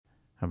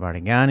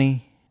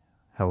Abartigani.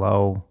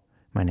 Hello,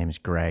 my name is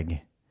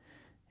Greg,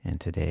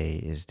 and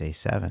today is day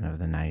 7 of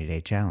the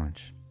 90-day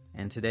challenge.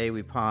 And today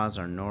we pause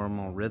our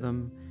normal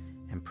rhythm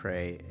and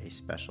pray a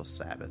special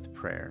Sabbath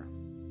prayer.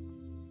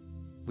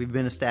 We've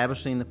been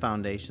establishing the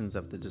foundations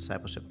of the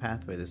discipleship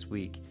pathway this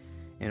week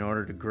in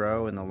order to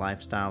grow in the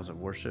lifestyles of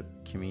worship,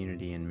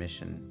 community, and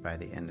mission by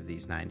the end of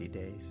these 90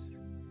 days.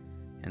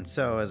 And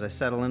so, as I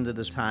settle into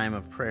this time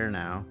of prayer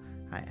now,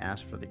 I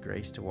ask for the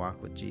grace to walk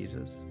with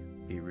Jesus,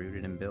 be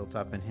rooted and built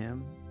up in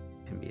Him,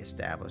 and be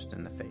established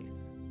in the faith.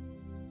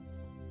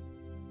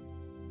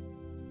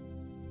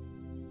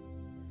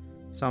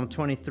 Psalm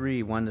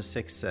 23,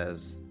 1-6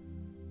 says,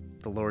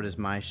 "The Lord is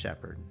my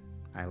shepherd.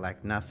 I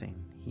lack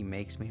nothing. He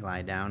makes me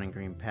lie down in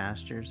green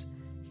pastures.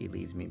 He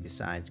leads me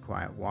beside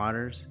quiet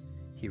waters.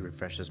 He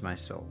refreshes my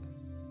soul.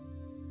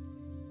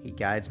 He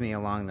guides me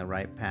along the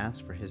right paths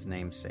for His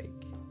name's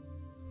sake.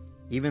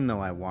 Even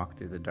though I walk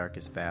through the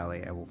darkest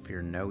valley, I will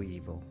fear no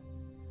evil.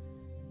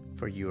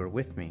 For you are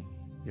with me.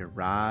 Your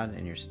rod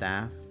and your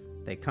staff,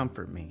 they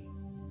comfort me.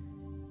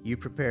 You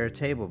prepare a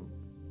table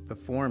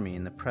before me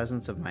in the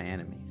presence of my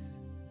enemies.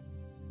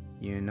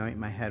 You anoint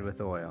my head with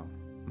oil.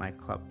 My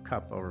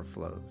cup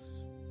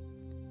overflows.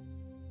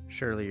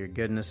 Surely your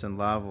goodness and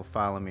love will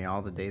follow me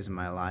all the days of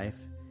my life,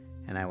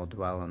 and I will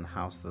dwell in the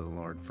house of the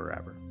Lord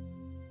forever."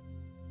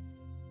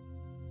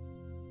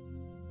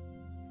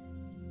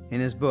 In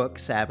his book,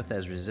 Sabbath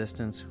as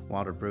Resistance,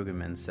 Walter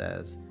Brueggemann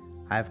says,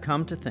 "I have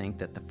come to think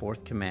that the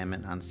fourth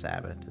commandment on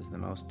Sabbath is the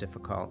most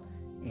difficult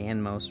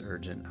and most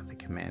urgent of the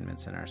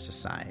commandments in our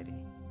society,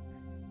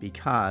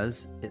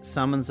 because it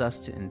summons us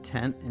to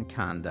intent and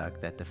conduct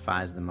that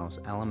defies the most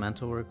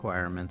elemental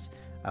requirements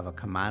of a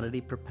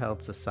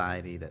commodity-propelled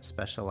society that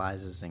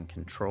specializes in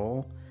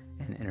control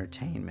and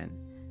entertainment,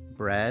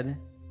 bread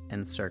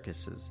and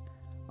circuses,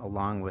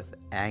 along with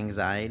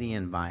anxiety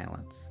and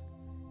violence.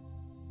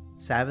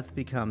 Sabbath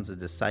becomes a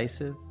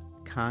decisive,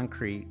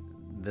 concrete,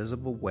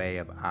 visible way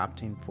of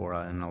opting for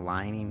and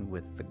aligning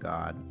with the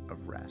God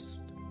of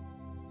rest."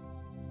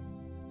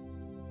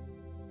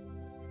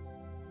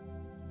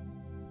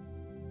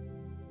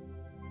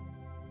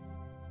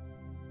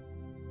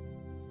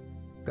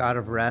 God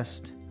of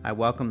rest, I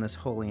welcome this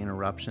holy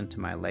interruption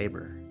to my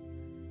labor.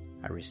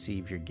 I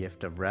receive your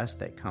gift of rest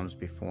that comes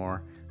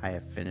before I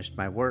have finished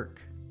my work.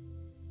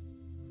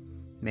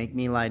 Make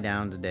me lie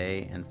down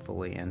today and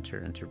fully enter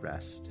into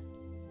rest.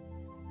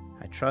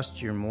 I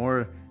trust you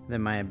more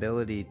than my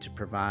ability to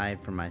provide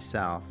for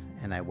myself,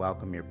 and I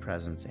welcome your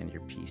presence and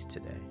your peace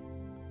today.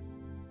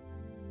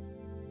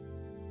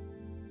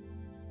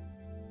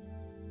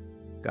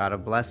 God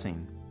of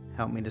blessing,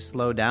 help me to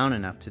slow down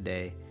enough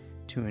today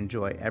to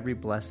enjoy every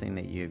blessing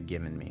that you have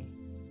given me.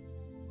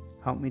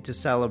 Help me to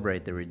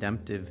celebrate the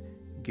redemptive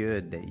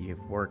good that you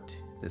have worked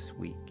this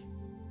week.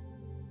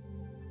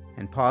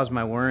 And pause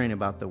my worrying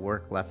about the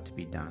work left to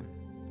be done.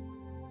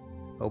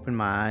 Open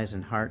my eyes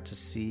and heart to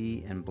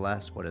see and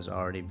bless what is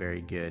already very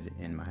good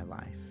in my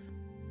life.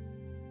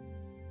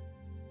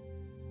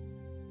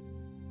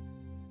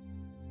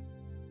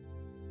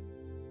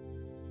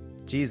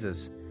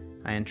 Jesus,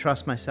 I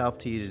entrust myself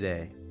to you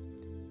today.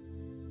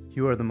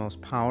 You are the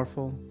most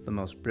powerful, the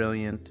most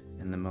brilliant,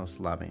 and the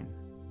most loving.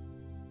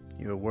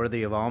 You are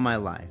worthy of all my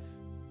life.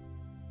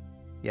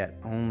 Yet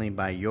only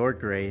by your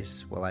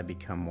grace will I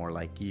become more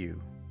like you.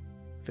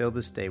 Fill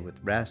this day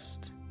with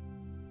rest,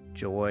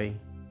 joy,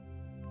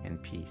 and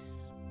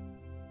peace.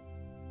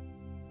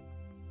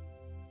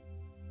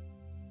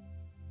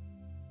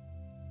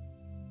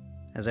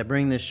 As I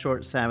bring this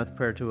short Sabbath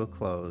prayer to a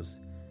close,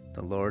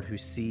 the Lord who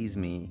sees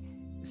me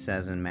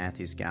says in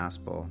Matthew's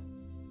Gospel,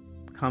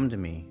 "Come to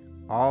me,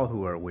 all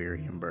who are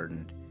weary and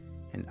burdened,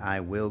 and I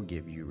will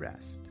give you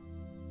rest."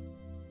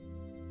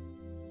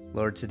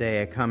 Lord,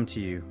 today I come to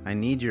you. I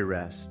need your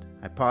rest.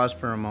 I pause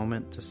for a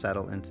moment to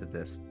settle into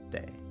this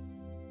day.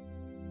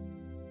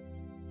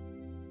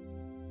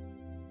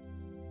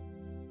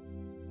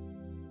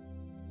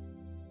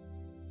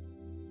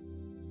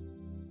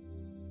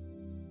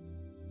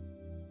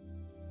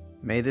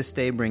 May this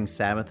day bring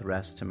Sabbath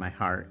rest to my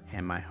heart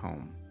and my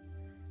home.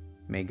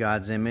 May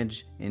God's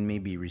image in me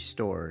be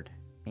restored,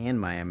 and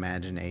my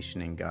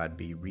imagination in God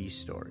be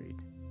restored.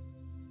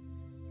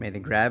 May the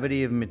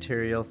gravity of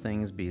material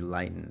things be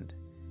lightened,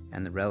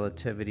 and the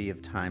relativity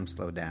of time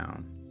slow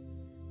down.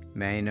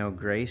 May I know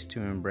grace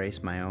to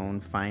embrace my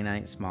own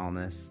finite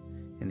smallness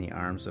in the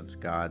arms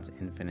of God's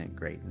infinite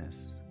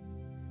greatness.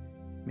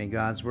 May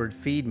God's word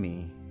feed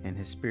me, and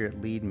His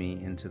Spirit lead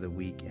me into the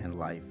week and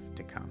life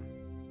to come.